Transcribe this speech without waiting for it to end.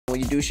When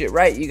you do shit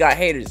right, you got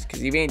haters.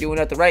 Because if you ain't doing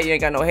nothing right, you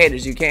ain't got no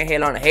haters. You can't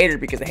hate on a hater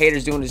because the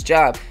hater's doing his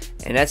job,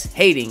 and that's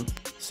hating.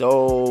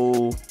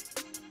 So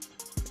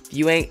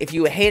if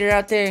you a hater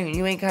out there and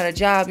you ain't got a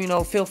job, you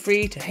know, feel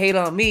free to hate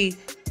on me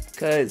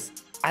because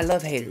I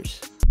love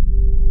haters.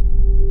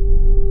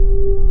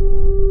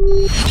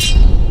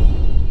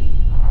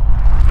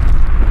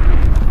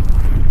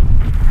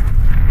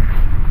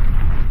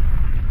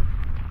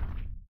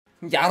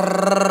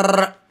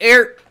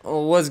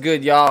 What's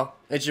good, y'all?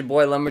 It's your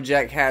boy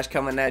Lumberjack Hash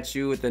coming at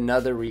you with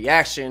another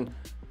reaction.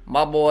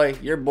 My boy,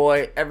 your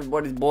boy,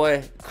 everybody's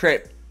boy,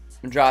 Crypt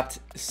dropped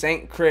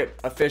Saint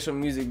Crypt official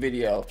music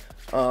video.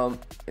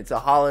 It's a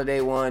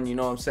holiday one, you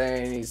know what I'm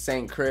saying? He's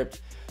Saint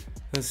Crypt.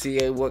 Let's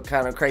see what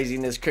kind of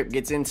craziness Crypt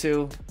gets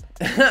into.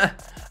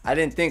 I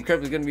didn't think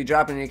Crypt was gonna be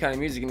dropping any kind of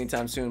music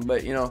anytime soon,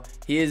 but you know,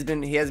 he has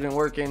been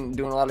working,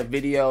 doing a lot of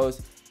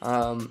videos.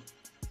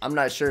 I'm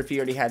not sure if he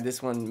already had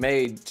this one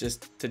made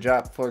just to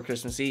drop for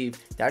Christmas Eve.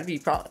 That'd be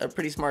a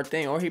pretty smart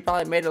thing, or he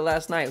probably made it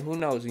last night. Who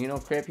knows? You know,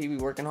 Crypt, he be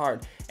working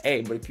hard.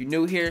 Hey, but if you're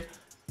new here,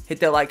 hit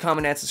that like,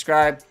 comment, and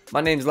subscribe. My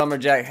name's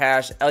Lumberjack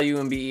Hash,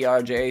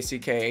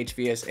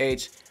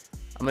 LUMBERJACKHVSH.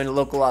 I'm a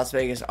local Las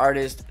Vegas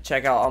artist.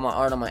 Check out all my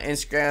art on my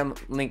Instagram.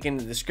 Link in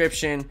the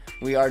description.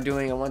 We are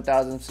doing a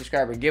 1,000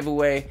 subscriber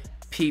giveaway.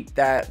 Peep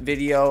that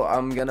video.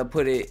 I'm gonna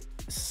put it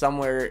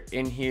somewhere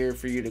in here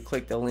for you to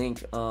click the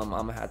link. I'm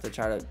gonna have to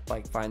try to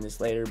like find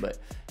this later, but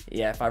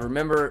yeah, if I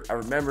remember,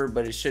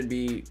 but it's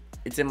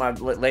in my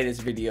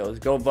latest videos.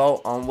 Go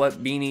vote on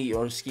what beanie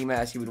or ski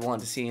mask you would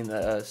want to see in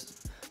the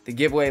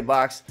giveaway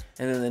box,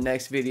 and then the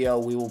next video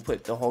we will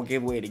put the whole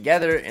giveaway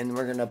together, and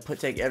we're gonna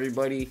take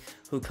everybody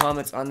who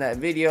comments on that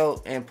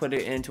video and put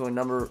it into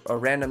a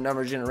random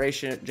number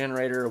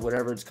generator or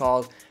whatever it's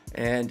called,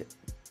 and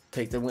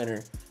pick the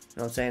winner. You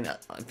know what I'm saying?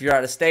 If you're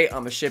out of state, I'm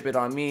gonna ship it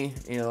on me.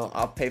 You know,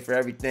 I'll pay for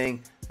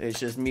everything. It's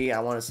just me.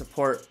 I want to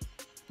support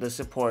the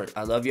support.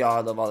 I love y'all.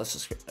 I love all the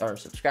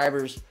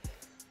subscribers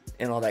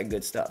and all that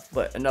good stuff.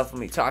 But enough of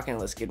me talking.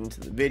 Let's get into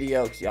the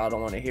video, because y'all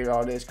don't want to hear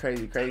all this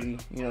crazy. You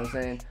know what I'm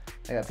saying?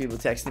 I got people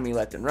texting me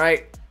left and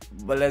right.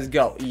 But let's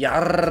go.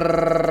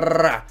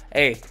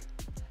 Hey,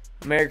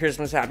 Merry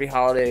Christmas, Happy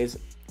Holidays.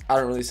 I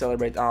don't really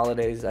celebrate the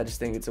holidays. I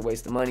just think it's a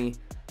waste of money.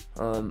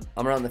 I'm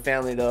around the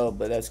family though,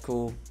 but that's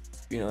cool.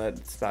 You know,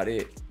 that's about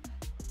it.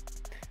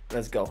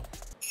 Let's go.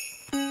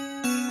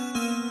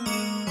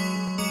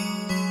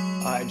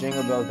 Alright,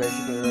 Jingle Bells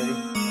basically ready.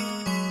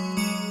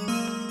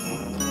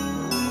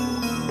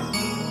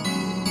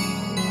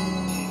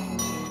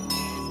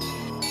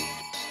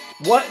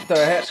 What the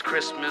heck? This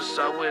Christmas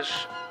I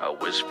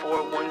wish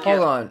for one gift. Hold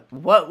on.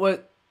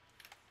 What?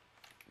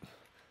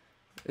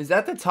 Is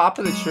that the top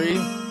of the tree?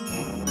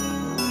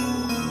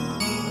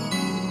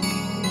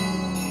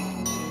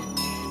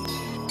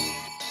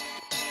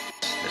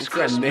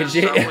 Christmas,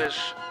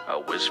 I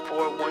wish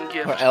for one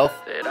gift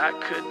that I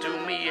could do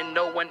me and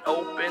no one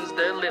opens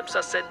their lips.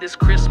 I said this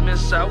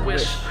Christmas I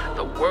wish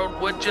the world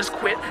would just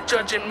quit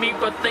judging me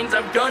for things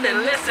I've done and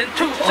listen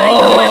to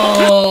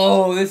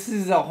Oh, this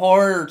is a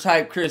horror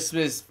type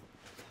Christmas.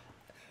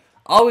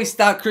 I always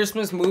thought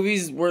Christmas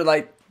movies were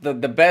like the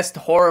best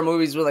horror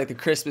movies were like the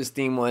Christmas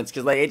theme ones,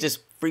 because like it just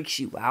freaks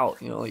you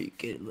out. You know, you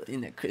get in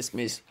that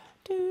Christmas,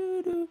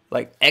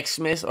 like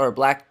Xmas or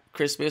Black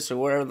Christmas or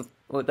whatever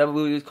what that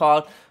movie was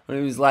called, when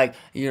it was like,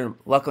 you're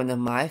welcome to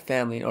my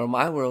family or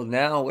my world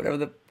now, whatever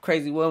the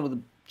crazy one where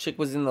the chick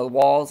was in the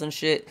walls and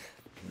shit.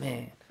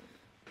 Man,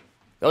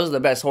 those are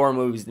the best horror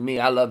movies to me.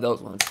 I love those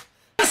ones.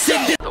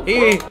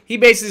 He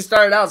basically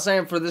started out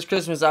saying, for this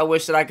Christmas I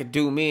wish that I could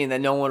do me, and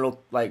then no one will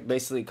like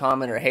basically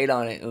comment or hate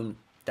on it. And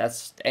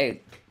that's,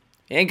 hey,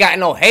 you ain't got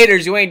no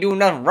haters, you ain't doing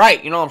nothing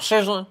right, you know what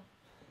I'm saying?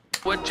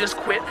 Would just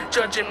quit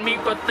judging me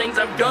for things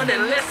I've done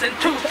and listen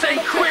to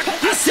Saint Crypt.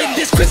 I said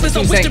this Christmas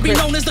I wish to be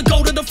known as the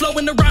gold of the flow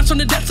and the rhymes from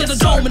the depths of the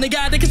dome, and the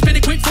guy that can spit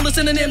it quick full of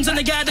synonyms, and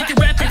the guy that can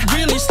rap it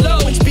really slow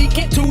and speak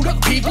it to the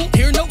people.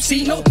 Hear no,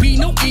 see no, be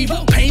no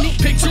evil. Painting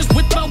pictures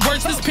with my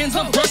words, this pens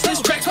of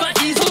brushless tracks my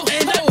easel,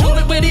 and I hold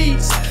it with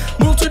ease.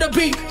 Move to the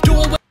beat,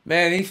 doing what.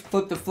 Man, he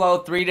flipped the flow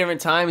 3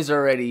 different times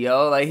already,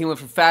 yo. Like he went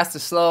from fast to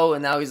slow,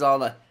 and now he's all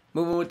like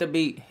moving with the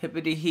beat,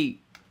 hippity heat.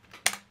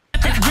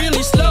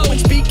 Really slow and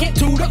speak it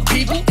to the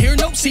people. Hear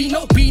no, see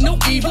no, be no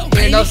evil.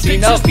 Hear no, see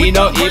no, be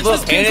no evil.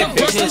 Painted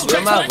pictures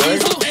with my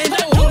words. And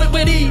I hold it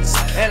with ease.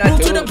 And I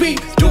move to the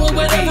beat, doing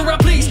whatever I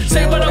please.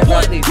 Say what I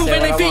want,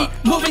 moving their feet,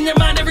 moving your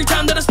mind every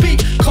time that I speak.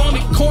 Call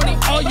me corny,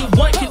 all you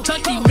want.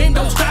 Kentucky men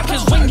don't stop,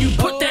 cause when you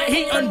put that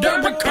heat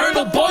under a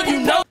kernel, boy, you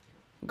know.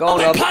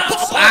 Going up.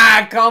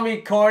 Call me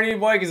corny,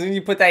 boy, cause when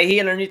you put that heat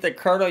underneath the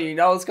kernel, you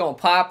know it's gonna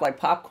pop like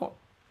popcorn.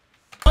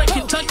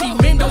 Kentucky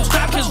men don't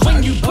stop, cause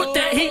when you put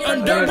that heat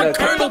under a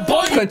kernel,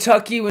 boy.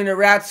 Kentucky when it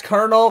raps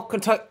kernel,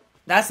 Kentucky.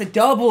 That's a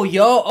double,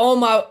 yo. Oh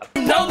my.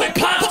 No, it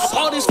pops.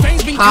 All this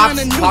fame's been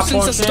kinda new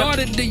since I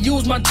started to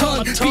use my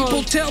tongue.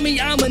 People tell me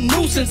I'm a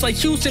nuisance, like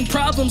Houston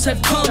problems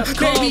have come.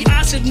 Maybe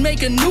I should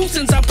make a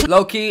nuisance.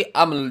 Low key,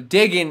 I'm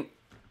digging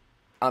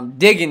I'm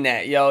digging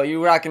that, yo.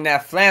 You rocking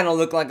that flannel,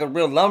 look like a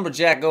real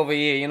lumberjack over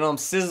here. You know I'm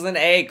sizzling.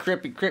 Hey,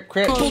 Crypt.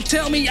 People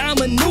tell me I'm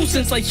a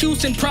nuisance, like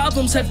Houston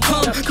problems have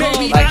come.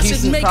 Maybe like I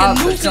should make a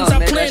nuisance.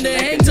 I plan to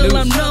hang till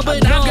I'm numb,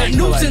 but I've got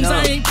nuisance.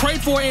 I ain't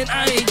prayed for and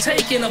I ain't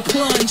taking a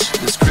plunge.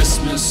 This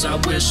Christmas I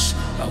wish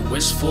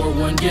for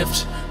one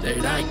gift,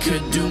 that I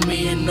could do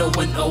me and no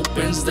one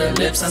opens their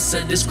lips. I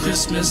said this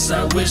Christmas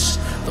I wish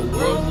the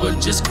world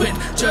would just quit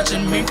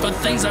judging me for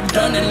things I've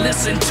done and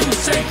listen to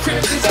say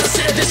Crypt. I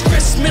said this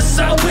Christmas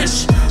I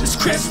wish, this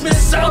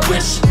Christmas I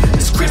wish,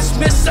 this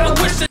Christmas I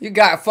wish. You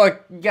got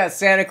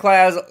Santa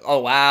Claus. Oh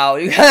wow,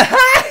 you got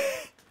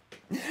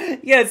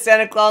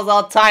Santa Claus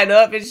all tied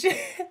up and shit.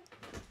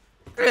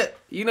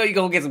 You know you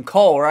gonna get some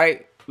coal,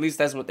 right? At least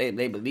that's what they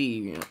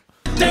believe, you know.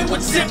 They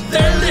would zip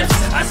their lips.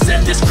 I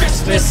said this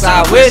Christmas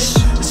I wish,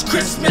 this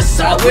Christmas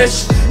I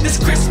wish,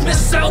 this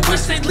Christmas I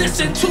wish they'd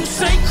listen to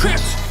Saint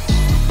Crypt.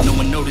 No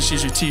one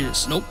notices your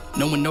tears. Nope.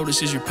 No one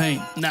notices your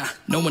pain. Nah.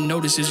 No one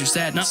notices your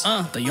sadness.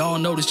 They all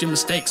notice your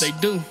mistakes. They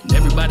do.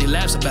 Everybody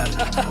laughs about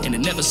it. And it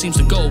never seems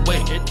to go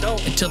away. It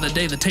don't. Until the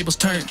day the tables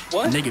turn.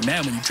 What? And they get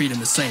mad when you treat them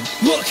the same.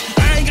 Look,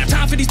 I ain't got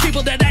time for these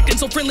people that acting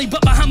so friendly,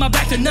 but behind my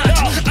back they're not.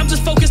 I'm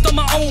just focused on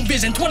my own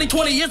vision.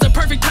 2020 is the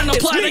perfect time to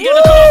apply. They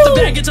gotta cut off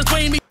the bag. It's just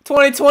playing me.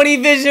 2020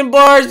 vision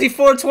bars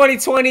before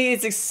 2020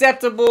 is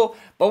acceptable,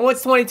 but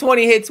once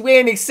 2020 hits, we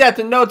ain't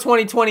accepting no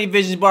 2020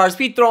 vision bars.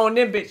 We throwing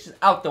them bitches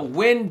out the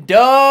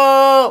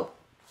window.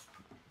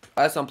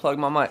 I just unplugged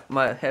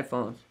my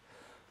headphones.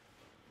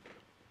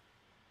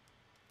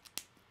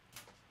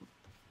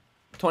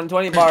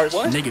 2020 bars.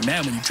 What? And they get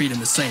mad when you treat them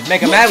the same.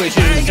 Make them mad when you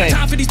treat them the same. I ain't got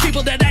time for these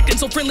people that acting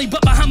so friendly,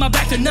 but behind my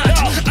back they're not.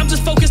 I'm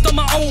just focused on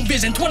my own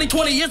vision.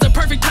 2020 is the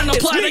perfect time to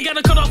apply. They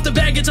gotta cut off the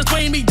bag, it's just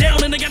weighing me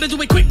down, and they gotta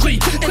do it quickly.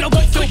 And I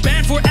won't feel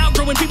bad for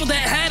outgrowing people that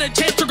had a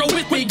chance to go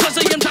with me, cause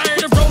I am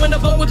tired of rowing a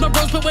boat with my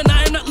bros, but when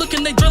I am not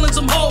looking, they drilling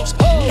some holes.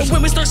 And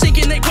when we start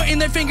sinking, they pointing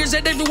their fingers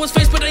at everyone's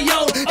face, but they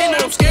own. And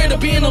I'm scared of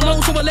being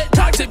alone, so I let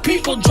toxic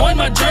people join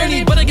my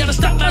journey. But I gotta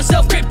stop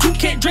myself, Crypt. You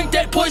can't drink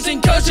that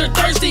poison cause you're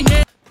thirsty,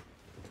 man.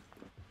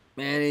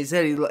 Man, he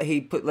said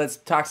he lets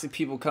toxic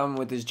people come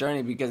with his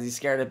journey because he's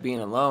scared of being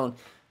alone.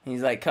 And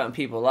he's like cutting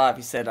people off.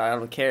 He said, I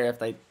don't care if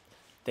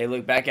they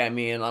look back at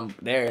me and I'm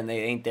there and they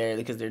ain't there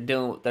because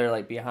they're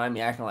like behind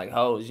me acting like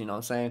hoes, you know what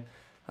I'm saying?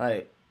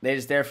 Like they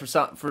just there for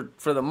something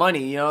for the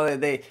money, you know?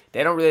 They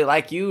don't really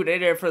like you. They're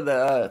there for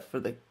the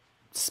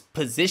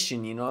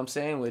position, you know what I'm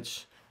saying?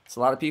 Which it's a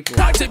lot of people.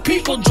 Toxic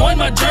people join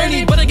my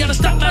journey, but I gotta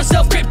stop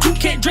myself, Crypt. You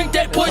can't drink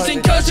that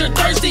poison cause you're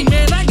thirsty,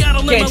 man. I gotta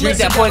learn can't drink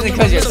that poison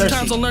cause you're thirsty.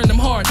 Sometimes I learn them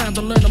hard, I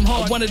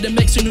wanted to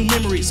make some new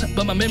memories,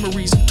 but my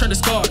memories turn to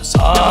scars.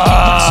 Never keep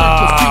my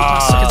circle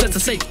few, cause that's a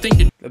safe thing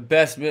to do. The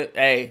best,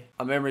 hey,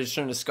 my memories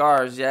turn to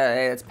scars. Yeah,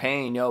 hey, that's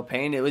pain, yo.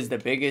 Pain, it was the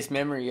biggest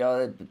memory, yo.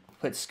 It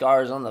put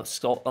scars on the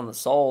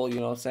soul, you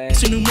know what I'm saying?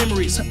 Some new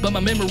memories, but my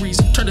memories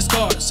turn to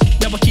scars.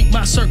 Never keep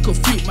my circle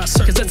few,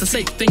 cause that's a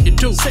safe thing to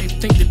do.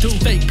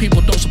 Fake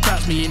people don't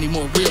surprise me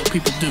anymore. Real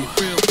people do.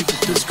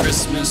 This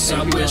Christmas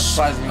I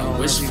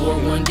wish for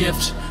one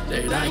gift,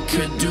 that I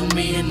could do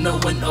me and no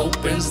one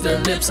opens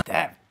their lips.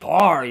 That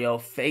bar, yo.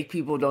 Fake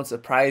people don't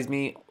surprise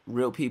me.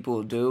 Real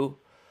people do.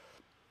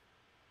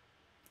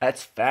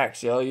 That's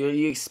facts, yo.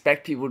 You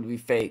expect people to be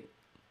fake.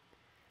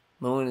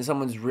 But when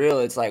someone's real,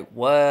 it's like,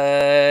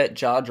 what?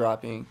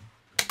 Jaw-dropping.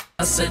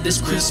 I said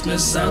this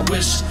Christmas I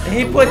wish. And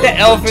he put the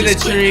elf in the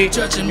tree.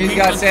 He's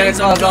got Santa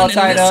Claus all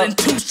tied up. I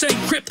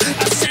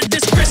said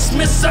this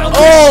Christmas I wish.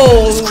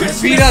 Oh,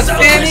 beat up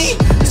Sandy.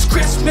 This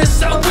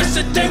Christmas I wish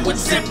that they would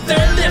zip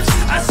their lips.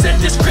 I said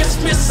this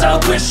Christmas I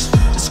wish.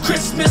 This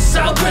Christmas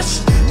I wish.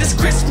 This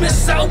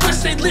Christmas I wish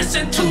they'd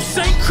listen to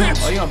Saint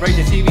Crypt. Oh, you gonna break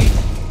the TV?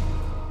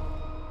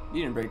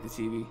 You didn't break the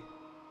TV. You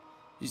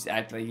just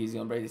act like he's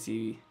gonna break the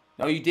TV.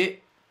 No, you did.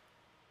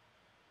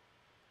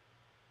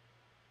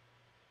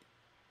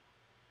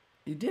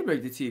 You did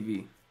break the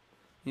TV.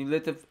 You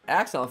lit the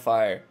axe on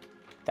fire.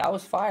 That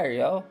was fire,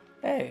 yo.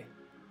 Hey.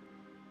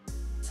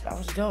 That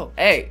was dope.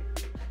 Hey.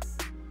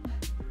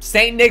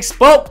 Saint Nick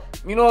spoke.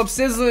 You know I'm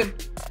sizzling.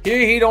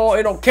 He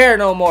don't care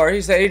no more.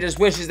 He said he just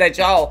wishes that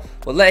y'all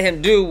would let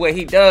him do what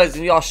he does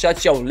and y'all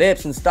shut your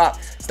lips and stop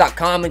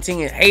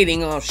commenting and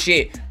hating on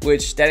shit.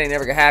 Which that ain't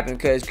never gonna happen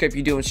because Crypt,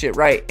 you doing shit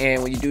right.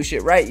 And when you do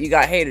shit right, you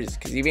got haters.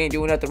 Because if you ain't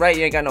doing nothing right,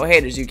 you ain't got no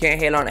haters. You can't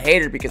hate on a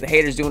hater because the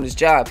hater's doing his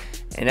job.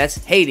 And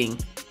that's hating.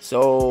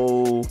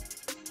 So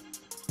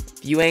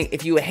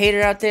if you a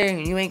hater out there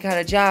and you ain't got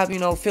a job, you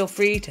know, feel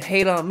free to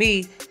hate on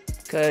me.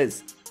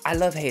 Because I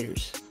love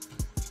haters.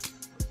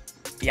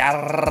 Yeah,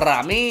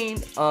 I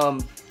mean,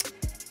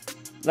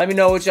 let me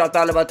know what y'all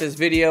thought about this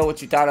video,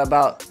 what you thought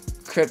about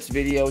Crypt's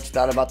video, what you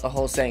thought about the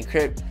whole Saint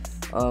Crypt.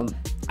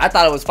 I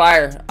thought it was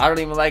fire. I don't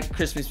even like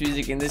Christmas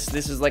music, and this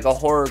is like a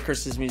horror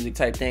Christmas music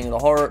type thing.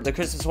 The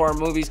Christmas horror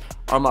movies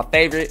are my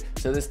favorite,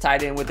 so this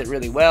tied in with it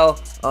really well.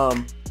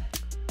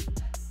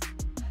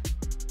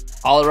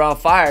 All around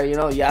fire, you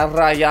know,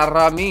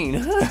 yara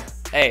mean.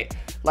 Hey.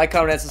 Like,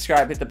 comment, and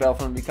subscribe. Hit the bell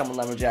for me to become a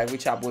lumberjack. We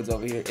chop woods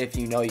over here. If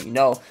you know, you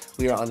know.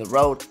 We are on the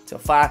road to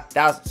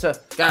 5,000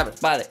 subscribers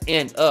by the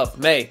end of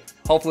May.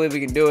 Hopefully we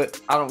can do it.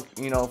 I don't,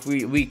 you know, if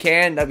we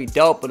can, that'd be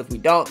dope. But if we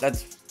don't,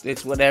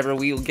 it's whatever.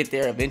 We will get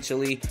there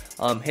eventually.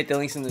 Hit the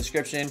links in the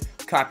description.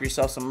 Cop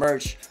yourself some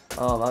merch.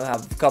 I'll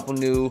have a couple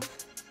new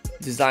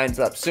designs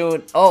up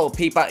soon. Oh,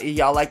 peep,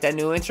 y'all like that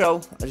new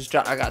intro?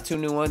 I got 2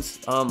 new ones.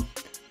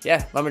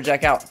 Yeah,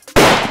 Lumberjack out.